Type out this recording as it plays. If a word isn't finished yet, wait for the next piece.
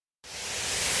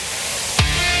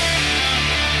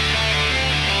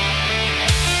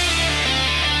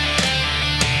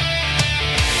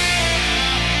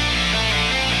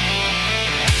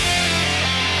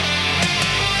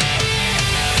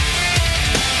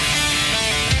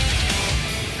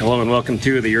Hello and welcome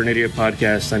to the You're an Idiot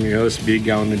podcast. I'm your host, B.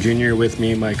 Gowan Jr. With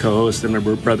me, my co-host, and my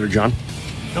brother, John.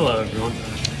 Hello, everyone.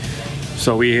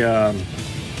 So we have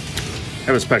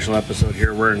a special episode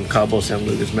here. We're in Cabo, San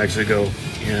Lucas, Mexico,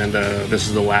 and this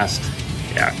is the last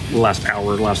half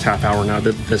hour now at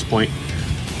this point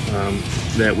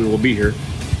that we will be here.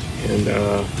 And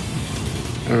I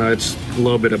don't know, it's a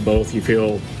little bit of both. You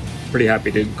feel pretty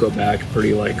happy to go back,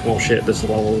 pretty like, oh shit, this is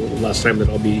the last time that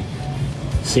I'll be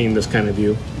seeing this kind of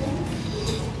view.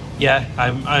 Yeah,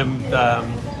 I'm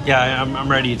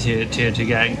ready to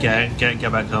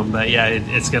get back home. But yeah,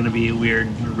 it's going to be weird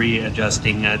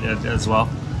readjusting as well.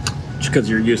 Just because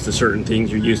you're used to certain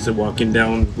things, you're used to walking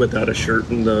down without a shirt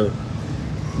and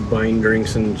buying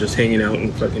drinks and just hanging out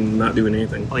and fucking not doing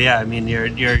anything. Well, yeah, I mean you're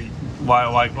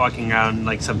walking around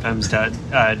like sometimes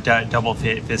double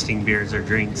fisting beers or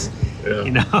drinks,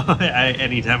 yeah. At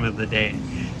any time of the day.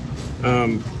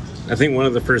 I think one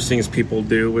of the first things people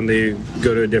do when they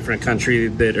go to a different country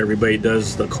that everybody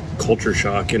does the culture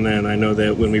shock. And then I know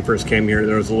that when we first came here,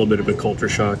 there was a little bit of a culture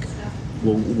shock.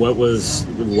 Well, what was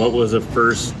the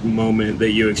first moment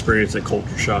that you experienced a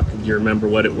culture shock? Do you remember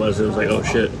what it was? It was like, oh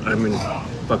shit, I'm in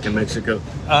fucking Mexico.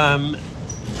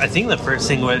 I think the first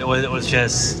thing was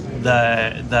just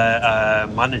the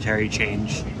monetary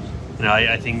change.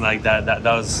 I think like that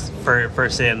was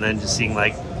first day, and then just seeing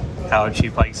like how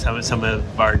cheap like some of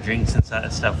our drinks and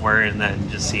stuff were, and then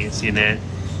just seeing it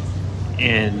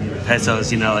in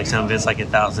pesos, like some of it's like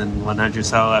 1,100.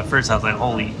 So at first I was like,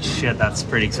 holy shit, that's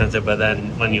pretty expensive. But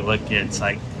then when you look, it's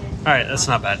like, all right, that's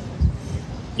not bad.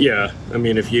 Yeah, I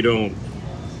mean, if you're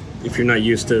not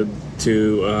used to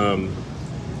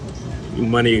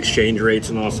money exchange rates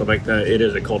and all stuff like that, it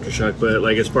is a culture shock. But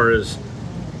like, as far as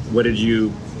what did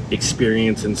you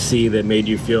experience and see that made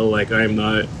you feel like I'm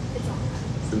a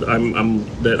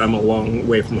long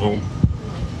way from home?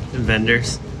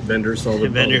 Vendors, all the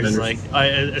vendors. Like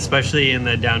especially in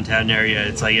the downtown area,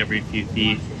 it's like every few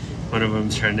feet one of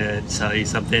them's trying to sell you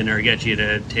something or get you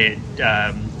to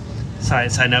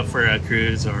sign up for a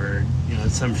cruise or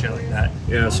some shit like that.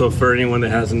 Yeah, so for anyone that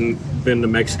hasn't been to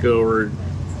Mexico or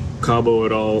Cabo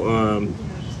at all,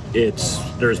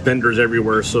 there's vendors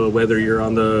everywhere. So whether you're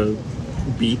on the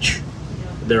beach,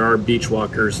 there are beach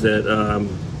walkers that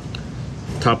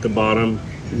top to bottom,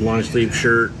 long sleeve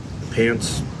shirt,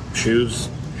 pants, shoes,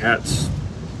 hats,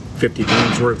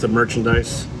 $50 worth of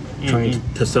merchandise, trying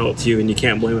to sell it to you, and you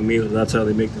can't blame them either. That's how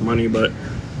they make their money. But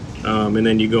and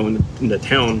then you go into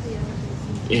town,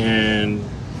 and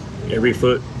every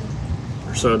foot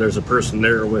or so there's a person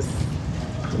there with,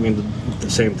 the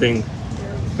same thing,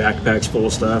 backpacks full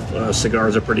of stuff.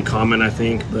 Cigars are pretty common, I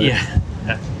think. But, yeah.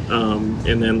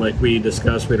 And then, like we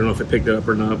discussed, we don't know if it picked it up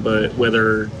or not, but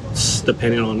whether,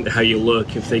 depending on how you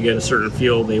look, if they get a certain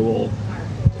feel, they will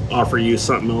offer you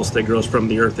something else that grows from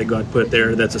the earth that God put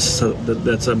there. That's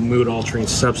a mood-altering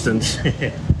substance,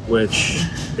 which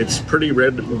it's pretty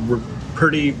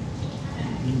readily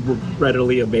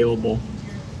available.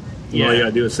 Yeah. All you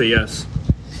gotta do is say yes.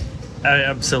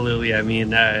 Absolutely. I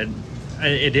mean,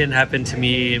 it didn't happen to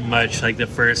me much like the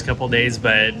first couple days,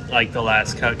 but like the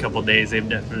last couple days, they've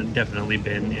definitely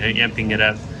been amping it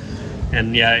up.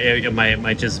 And yeah, it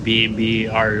might just be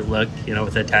our look,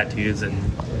 with the tattoos and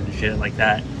shit like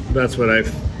that. That's what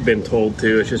I've been told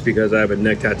too. It's just because I have a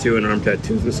neck tattoo and arm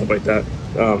tattoos and stuff like that.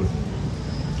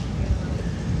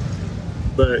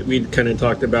 But we kind of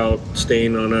talked about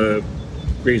staying on a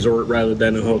resort rather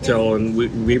than a hotel, and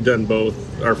we've done both.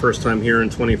 Our first time here in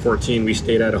 2014, we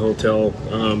stayed at a hotel.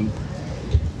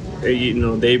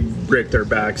 They break their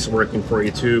backs working for you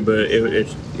too, but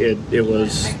it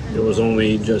was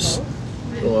only just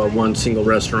one single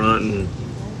restaurant, and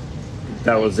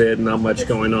that was it. Not much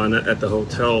going on at the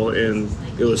hotel, and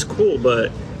it was cool.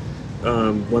 But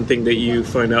one thing that you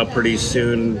find out pretty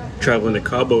soon traveling to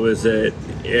Cabo is that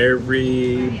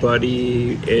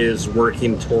everybody is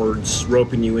working towards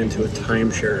roping you into a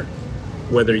timeshare.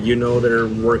 Whether they're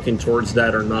working towards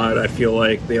that or not, I feel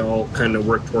like they all kind of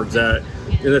work towards that.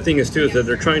 And the thing is too is that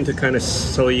they're trying to kind of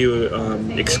sell you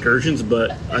excursions,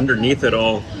 but underneath it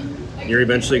all, you're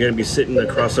eventually going to be sitting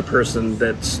across a person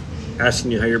that's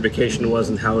asking you how your vacation was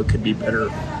and how it could be better.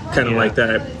 Kind of like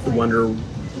that Wonder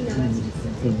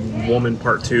Woman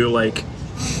Part 2, like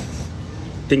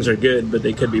things are good, but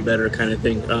they could be better kind of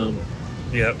thing.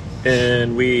 Yep.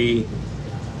 And we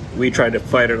tried to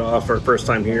fight it off our first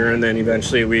time here, and then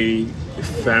eventually we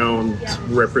found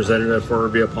representative for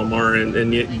Via Palmar,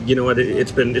 and you know what?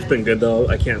 It's been good though.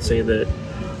 I can't say that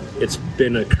it's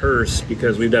been a curse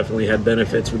because we've definitely had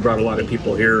benefits. We brought a lot of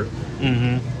people here,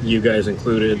 you guys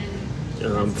included,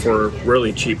 for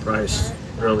really cheap price.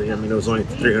 really. I mean, it was only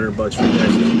 $300 for you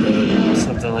guys to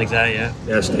Something like that,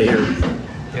 yeah. stay here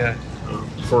Yeah.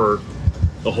 for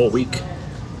the whole week.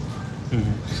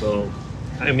 Mm-hmm. So,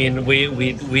 I mean, we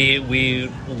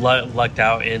lucked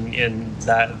out in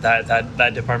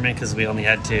that department because we only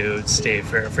had to stay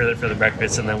for the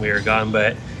breakfast and then we were gone.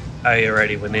 But I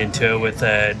already went into it with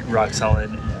a rock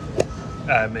solid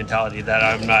mentality that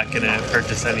I'm not going to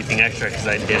purchase anything extra because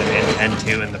I didn't intend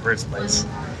to in the first place.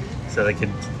 So they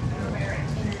could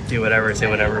do whatever, say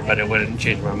whatever, but it wouldn't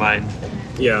change my mind.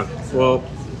 yeah. Well,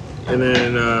 and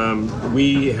then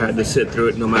we had to sit through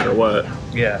it no matter what.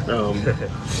 Yeah.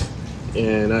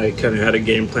 And I kind of had a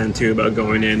game plan too about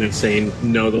going in and saying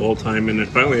no the whole time. And then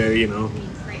finally,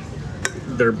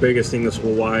 their biggest thing is,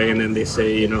 well, why? And then they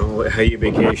say, how you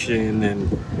vacation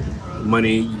and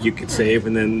money you could save.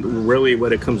 And then really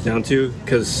what it comes down to,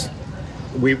 because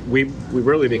we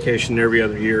really vacation every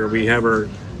other year. We have our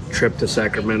trip to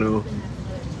Sacramento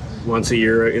once a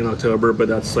year in October, but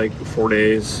that's like 4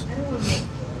 days.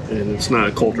 And it's not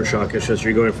a culture shock. It's just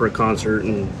you're going for a concert,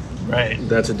 and Right.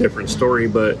 that's a different story.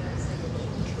 But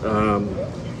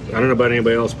I don't know about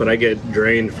anybody else, but I get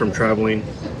drained from traveling.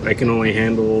 I can only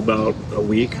handle about a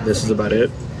week. This is about it,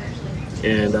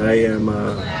 and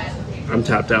I'm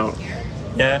tapped out.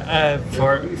 Yeah,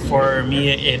 for me,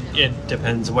 it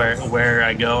depends where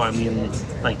I go. I mean,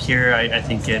 like here, I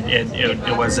think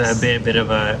it was a bit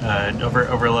of a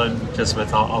overload just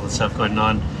with all the stuff going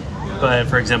on. But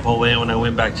for example, when I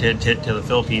went back to the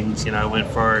Philippines, I went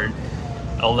for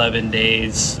 11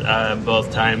 days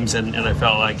both times, and I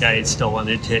felt like I still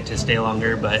wanted to stay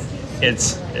longer, but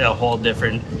it's a whole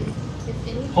different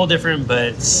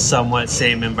but somewhat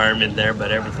same environment there, but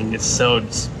everything is so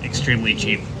extremely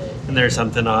cheap, and there's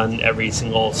something on every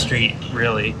single street,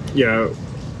 really. Yeah,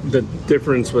 the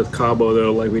difference with Cabo,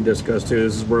 though, like we discussed too,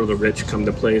 is where the rich come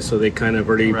to play. So they kind of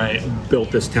already Right. built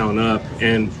this town up,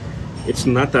 and it's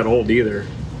not that old either.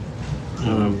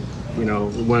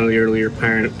 One of the earlier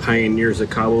pioneers of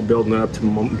Cabo, building up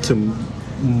to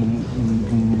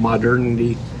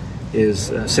modernity,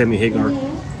 is Sammy Hagar.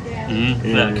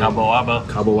 And Cabo Wabo.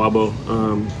 Cabo Wabo.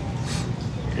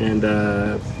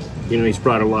 He's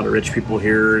brought a lot of rich people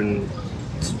here, and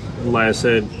like I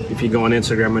said, if you go on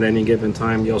Instagram at any given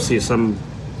time, you'll see some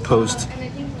posts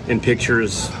and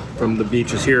pictures from the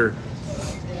beaches here,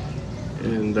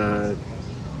 and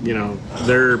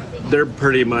they're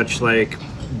pretty much like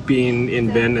being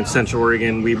in Bend in Central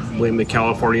Oregon. We blame the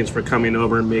Californians for coming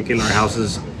over and making our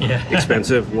houses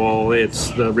expensive. Well,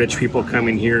 it's the rich people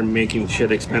coming here and making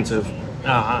shit expensive.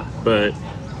 But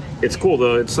it's cool,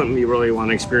 though. It's something you really want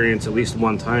to experience at least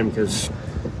one time, because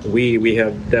we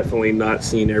have definitely not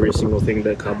seen every single thing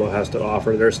that Cabo has to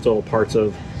offer. There's still parts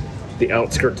of the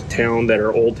outskirts of town that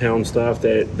are old town stuff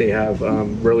that they have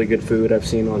really good food I've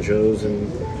seen on shows,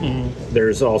 and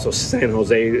there's also San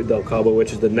Jose del Cabo,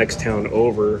 which is the next town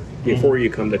over before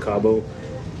you come to Cabo,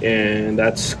 and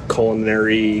that's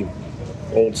culinary,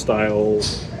 old style,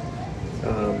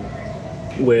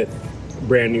 with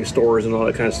brand new stores and all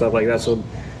that kind of stuff like that. So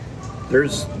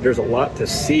there's a lot to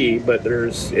see, but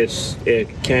it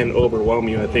can overwhelm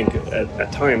you, I think,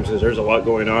 at times, because there's a lot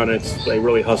going on. It's like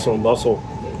really hustle and bustle.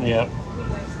 Yeah.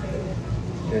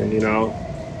 And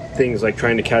things like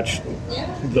trying to catch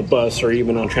the bus or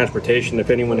even on transportation.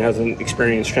 If anyone hasn't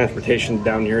experienced transportation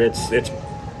down here, it's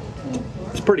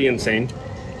pretty insane.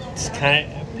 It's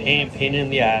kind of pain in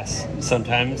the ass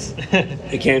sometimes.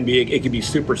 It can be. It could be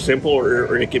super simple,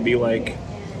 or it could be like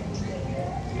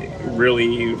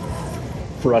really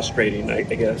frustrating, I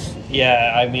guess.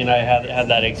 Yeah, I mean, I had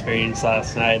that experience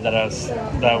last night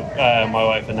that my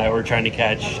wife and I were trying to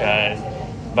catch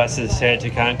buses to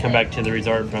come back to the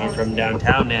resort from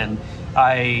downtown, and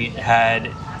I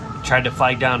had tried to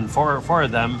flag down four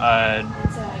of them.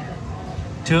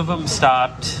 Two of them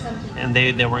stopped, and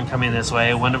they weren't coming this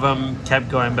way. One of them kept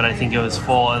going, but I think it was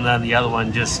full, and then the other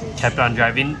one just kept on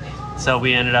driving. So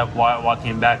we ended up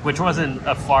walking back, which wasn't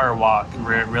a far walk,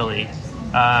 really.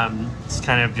 It's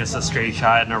kind of just a straight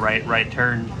shot and a right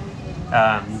turn.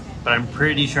 But I'm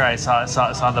pretty sure I saw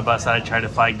the bus that I tried to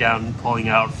flag down pulling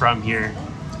out from here.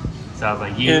 So I was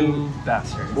like, you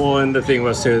bastard. Well, and the thing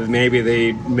was too, maybe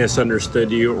they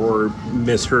misunderstood you or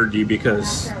misheard you,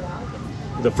 because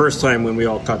the first time when we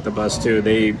all caught the bus too,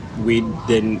 we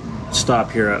didn't stop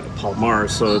here at Palmar,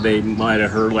 so they might have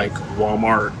heard like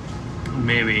Walmart.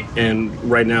 Maybe. And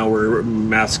right now we're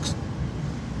masked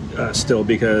still,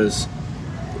 because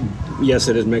yes,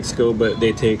 it is Mexico, but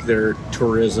they take their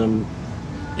tourism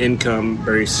income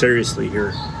very seriously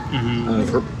here.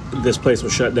 This place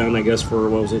was shut down, I guess, for,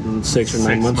 what was it, in 6 or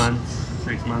 9 months?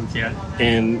 6 months, yeah.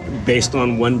 And based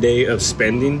on 1 day of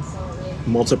spending,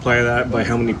 multiply that by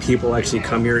how many people actually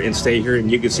come here and stay here,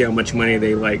 and you can see how much money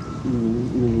they like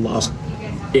lost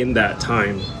in that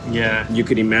time. Yeah. You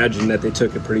could imagine that they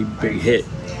took a pretty big hit.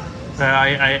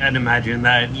 I'd imagine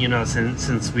that, you know,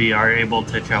 since we are able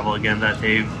to travel again, that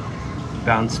they've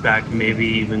bounced back maybe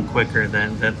even quicker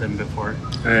than before.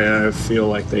 I feel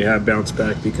like they have bounced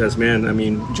back because, man, I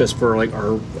mean, just for like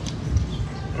our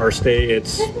stay,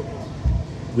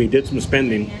 we did some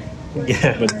spending.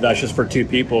 Yeah. But that's just for 2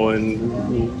 people,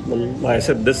 and like I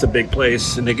said, this is a big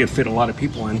place, and they could fit a lot of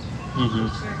people in.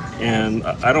 Mm-hmm. And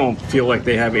I don't feel like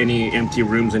they have any empty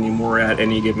rooms anymore at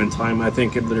any given time. I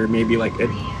think there may be like a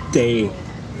day.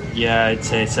 Yeah, I'd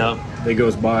say so. That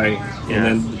goes by, and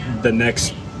then the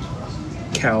next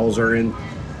cows are in.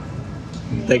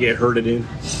 They get herded in.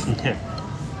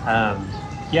 I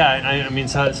mean,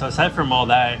 so aside from all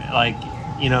that, like,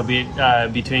 you know,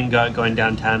 between going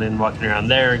downtown and walking around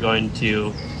there, going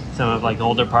to some of like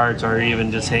older parts, or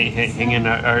even just hanging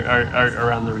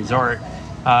around the resort,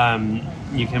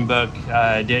 you can book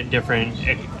different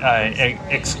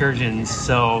excursions.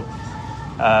 So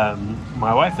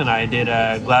my wife and I did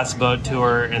a glass boat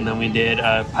tour, and then we did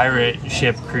a pirate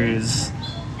ship cruise,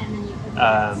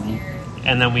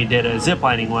 and then we did a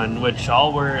ziplining one, which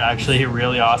all were actually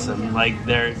really awesome. Like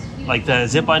the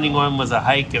ziplining one was a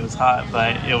hike. It was hot,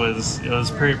 but it was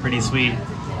pretty sweet.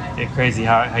 It's crazy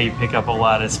how you pick up a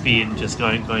lot of speed just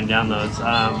going down those.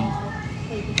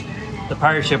 The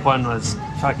pirate ship one was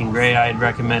fucking great. I'd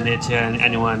recommend it to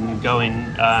anyone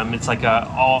going. It's like a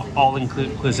all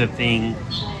inclusive thing.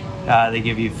 They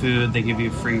give you food, they give you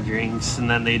free drinks, and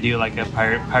then they do like a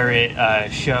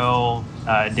pirate show,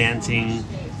 dancing.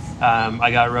 I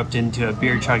got roped into a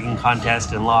beer chugging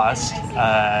contest and lost.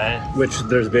 Which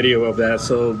there's video of that,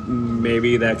 so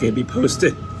maybe that could be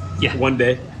posted. Yeah. One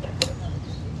day.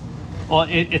 Well,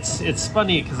 it's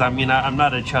funny because I mean I'm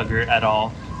not a chugger at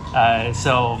all,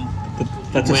 so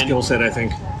that's a skill set, I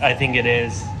think. I think it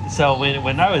is. So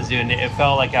when I was doing it, it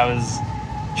felt like I was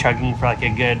chugging for like a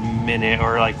good minute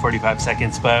or like 45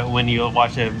 seconds. But when you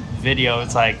watch a video,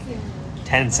 it's like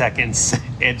 10 seconds.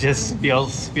 It just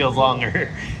feels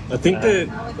longer. I think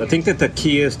that the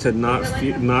key is to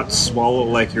not swallow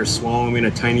like you're swallowing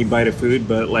a tiny bite of food,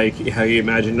 but like how you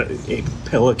imagine a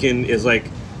pelican is like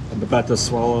about to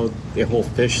swallow a whole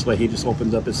fish, like he just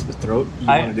opens up his throat. You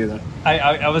want to do that.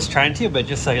 I was trying to, but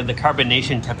just like the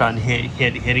carbonation kept on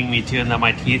hitting me too, and then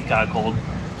my teeth got cold.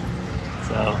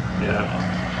 So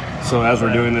yeah. So as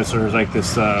we're doing this, there's like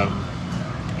this I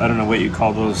don't know what you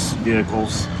call those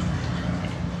vehicles.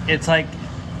 It's like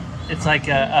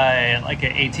an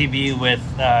ATV with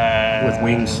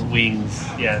wings. Wings,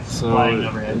 yeah. So flying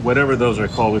overhead. Whatever those are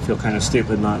called, we feel kind of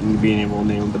stupid not being able to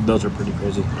name them, but those are pretty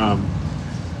crazy.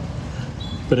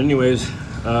 But anyways,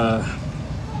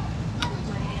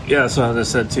 yeah. So as I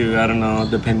said too, I don't know.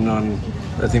 Depending on,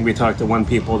 I think we talked to one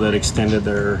people that extended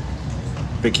their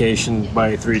vacation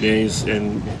by 3 days,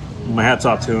 and my hats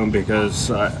off to them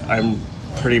because I'm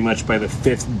pretty much by the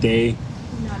 5th day.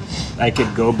 I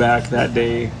could go back that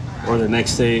day or the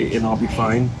next day and I'll be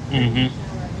fine. Mm-hmm.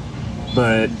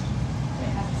 But,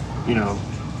 you know,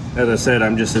 as I said,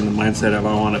 I'm just in the mindset of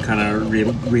I want to kind of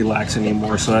relax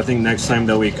anymore. So I think next time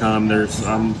that we come,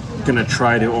 I'm going to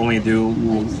try to only do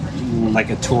like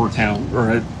a tour town or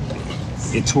a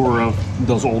tour of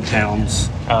those old towns.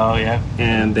 Oh, yeah.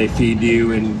 And they feed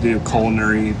you and do a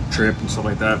culinary trip and stuff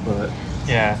like that. But,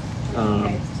 yeah.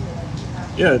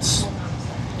 Yeah, it's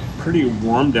pretty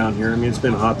warm down here. I mean, it's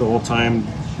been hot the whole time.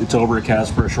 It's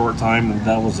overcast for a short time, and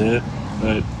that was it.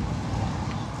 But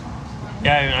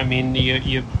yeah, I mean,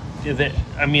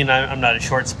 I'm not a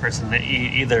shorts person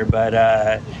either, but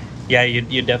yeah,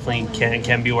 you definitely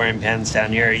can be wearing pants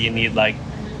down here. You need like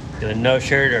no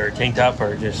shirt or tank top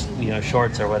or just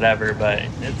shorts or whatever. But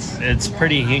it's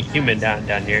pretty humid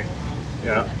down here.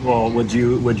 Yeah. Well, would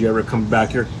you ever come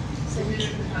back here?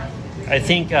 I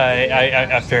think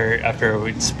after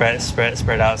we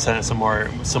spread out some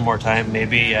more time,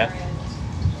 maybe. Yeah.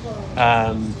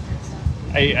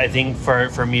 I think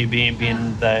for me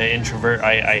being the introvert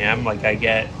I am, like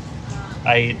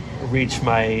I reach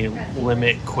my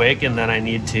limit quick, and then I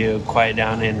need to quiet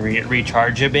down and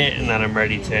recharge a bit, and then I'm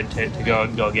ready to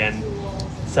go again.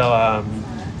 So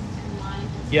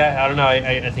yeah, I don't know.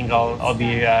 I think I'll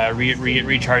be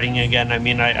recharging again. I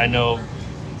mean, I know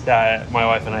that my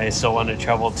wife and I still want to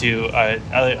travel to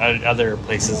other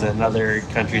places and other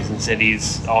countries and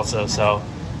cities also. So,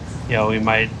 we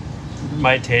might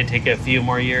take a few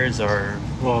more years, or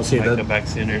go back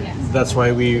sooner. That's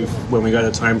why when we got a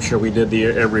timeshare, we did the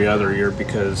every other year,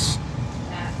 because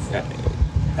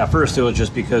At first, it was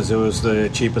just because it was the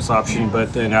cheapest option,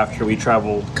 but then after we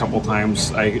traveled a couple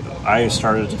times, I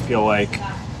started to feel like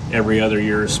every other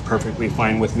year is perfectly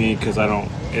fine with me because I don't.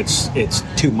 It's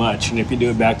too much, and if you do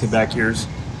it back to back years,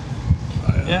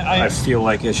 I feel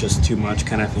like it's just too much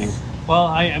kind of thing. Well,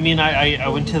 I mean, I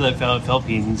went to the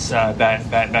Philippines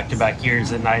back to back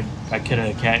years, and I could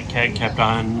have kept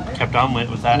on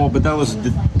with that. Well, but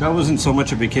that wasn't so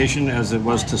much a vacation as it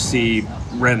was to see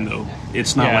Ren, though.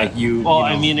 It's not like you.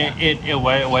 Well, you know, I mean,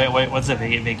 it was a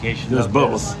vacation. It was though,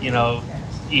 both. 'cause, you know,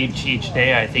 each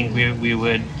day I think we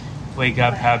would wake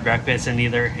up, have breakfast, and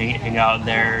either hang out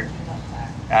there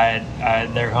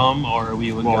at their home, or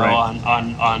we would go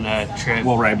on a trip.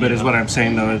 Well, right, but is what I'm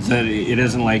saying though is that it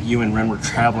isn't like you and Ren were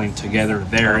traveling together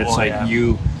there. It's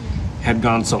you had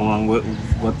gone so long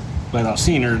without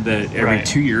seeing her that every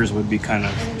 2 years would be kind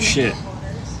of shit.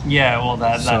 Yeah, well,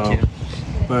 that too.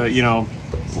 But you know,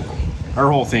 our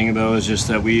whole thing though is just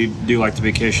that we do like the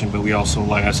vacation, but we also,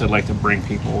 like I said, like to bring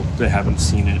people that haven't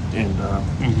seen it. And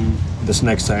this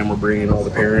next time we're bringing all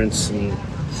the parents, and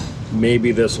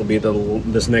maybe this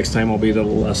next time will be the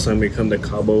last time we come to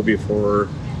Cabo before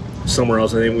somewhere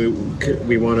else. I think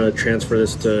we want to transfer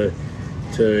this to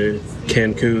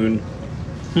Cancun,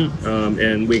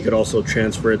 and we could also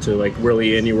transfer it to like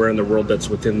really anywhere in the world that's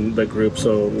within the group.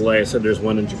 So like I said, there's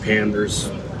one in Japan.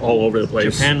 There's all over the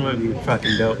place. Japan would be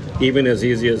fucking dope. Even as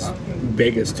easy as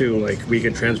Vegas too. Like we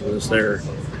could transfer this there,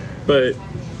 but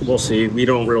we'll see. We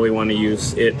don't really want to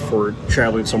use it for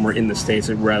traveling somewhere in the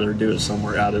States. I'd rather do it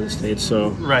somewhere out of the States. So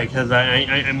right, because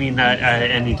I mean,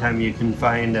 anytime you can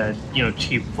find a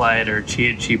cheap flight or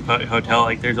cheap hotel,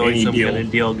 like there's always some kind of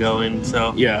deal going.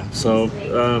 So yeah. So,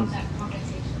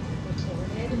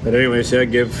 but anyways, yeah.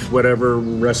 Give whatever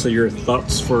rest of your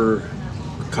thoughts for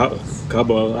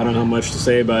Cabo. I don't have much to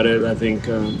say about it. I think.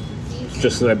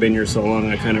 Just that I've been here so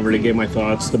long, I kind of already gave my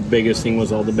thoughts. The biggest thing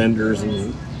was all the vendors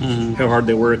and how hard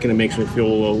they work, and it makes me feel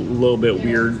a little bit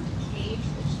weird.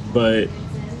 But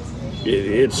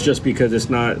it's just because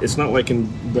it's not like in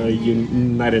the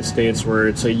United States where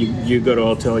it's you go to a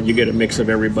hotel, you get a mix of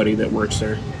everybody that works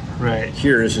there. Right.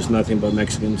 Here it's just nothing but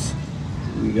Mexicans.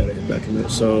 We got to head back in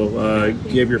it. So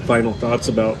give your final thoughts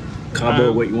about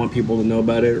Cabo, what you want people to know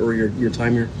about it, or your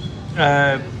time here.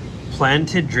 Plan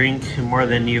to drink more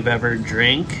than you've ever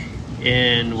drank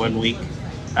in 1 week.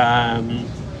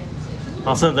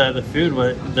 Also, the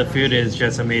food is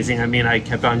just amazing. I mean, I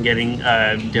kept on getting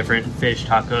different fish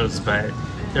tacos, but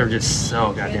they're just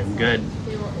so goddamn good.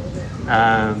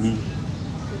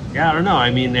 Yeah, I don't know. I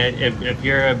mean, if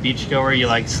you're a beachgoer, you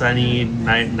like sunny,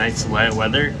 nice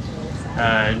weather.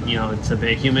 It's a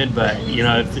bit humid, but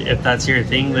if that's your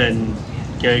thing, then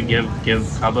give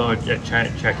Cabo a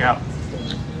check out.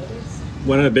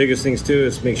 One of the biggest things too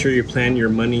is make sure you plan your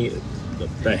money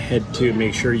ahead too.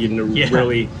 Make sure you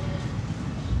really,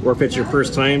 or if it's your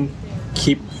first time,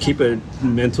 keep a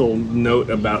mental note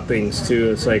about things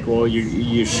too. It's like, well,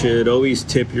 you should always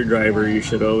tip your driver. You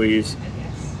should always,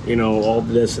 all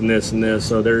this and this and this.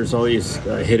 So there's all these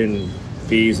hidden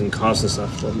fees and costs and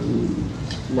stuff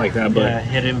like that. But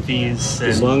hidden fees.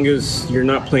 As long as you're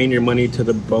not playing your money to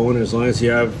the bone, as long as you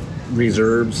have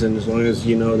reserves, and as long as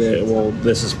you know that, well,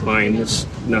 this is fine, it's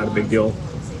not a big deal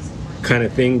kind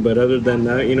of thing. But other than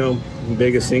that, the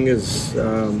biggest thing is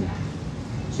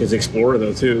explore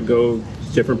though too. Go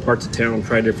different parts of town,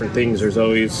 try different things. There's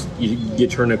always, you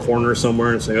turn a corner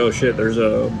somewhere and say, oh shit, there's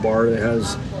a bar that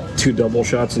has 2 double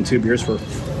shots and 2 beers for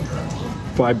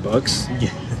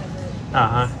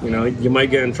 $5. You might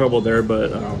get in trouble there,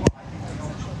 but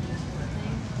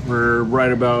we're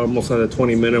right about almost at the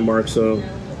 20-minute mark, so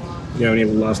you have any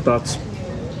last thoughts?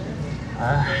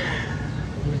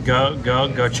 Go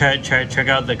check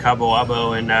out the Cabo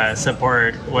Wabo and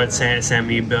support what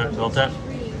Sammy built up.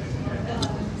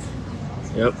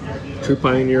 Yep, true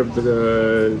pioneer of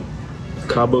the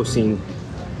Cabo scene.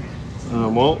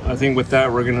 Well, I think with that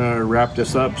we're gonna wrap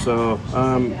this up. So,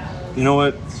 you know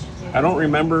what? I don't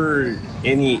remember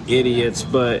any idiots,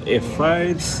 but if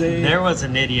I'd say... There was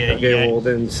an idiot. Okay, well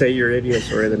then say your idiot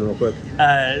story then real quick.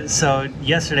 So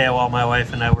yesterday while my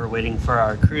wife and I were waiting for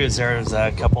our cruise, there was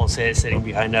a couple sitting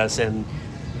behind us, and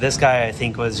this guy I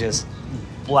think was just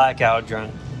blackout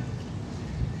drunk.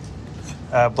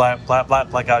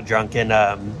 Blackout drunk,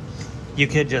 and you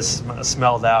could just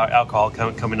smell the alcohol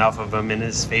coming off of him in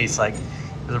his face, like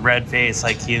the red face,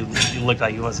 like he looked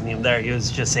like he wasn't even there. He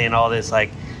was just saying all this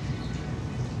like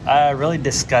really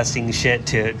disgusting shit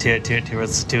to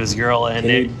his girl. And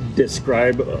Can you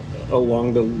describe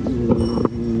along the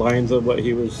lines of what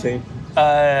he was saying?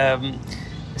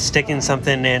 Sticking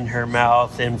something in her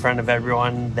mouth in front of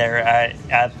everyone there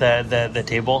at the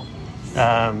table.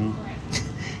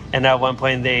 And at one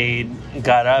point they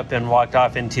got up and walked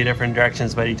off in two different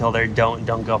directions, but he told her don't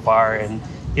go far, and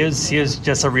he was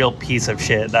just a real piece of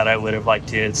shit that I would have liked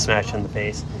to smash in the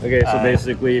face. Okay, so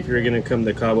basically, if you're gonna come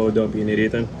to Cabo, don't be an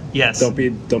idiot then. Yes. Don't be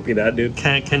that dude.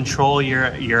 Control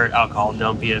your alcohol.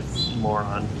 Don't be a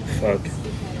moron. Fuck.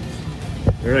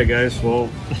 All right, guys. Well,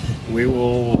 we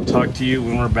will talk to you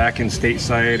when we're back in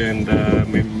stateside,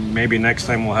 and maybe next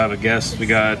time we'll have a guest. We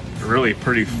got a really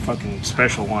pretty fucking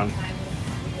special one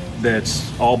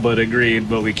that's all but agreed,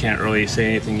 but we can't really say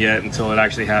anything yet until it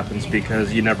actually happens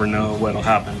because you never know what'll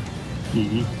happen.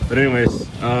 Mm-hmm. But anyways,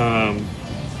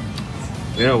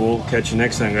 yeah, we'll catch you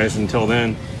next time, guys. Until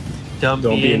then, Don't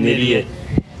be an idiot.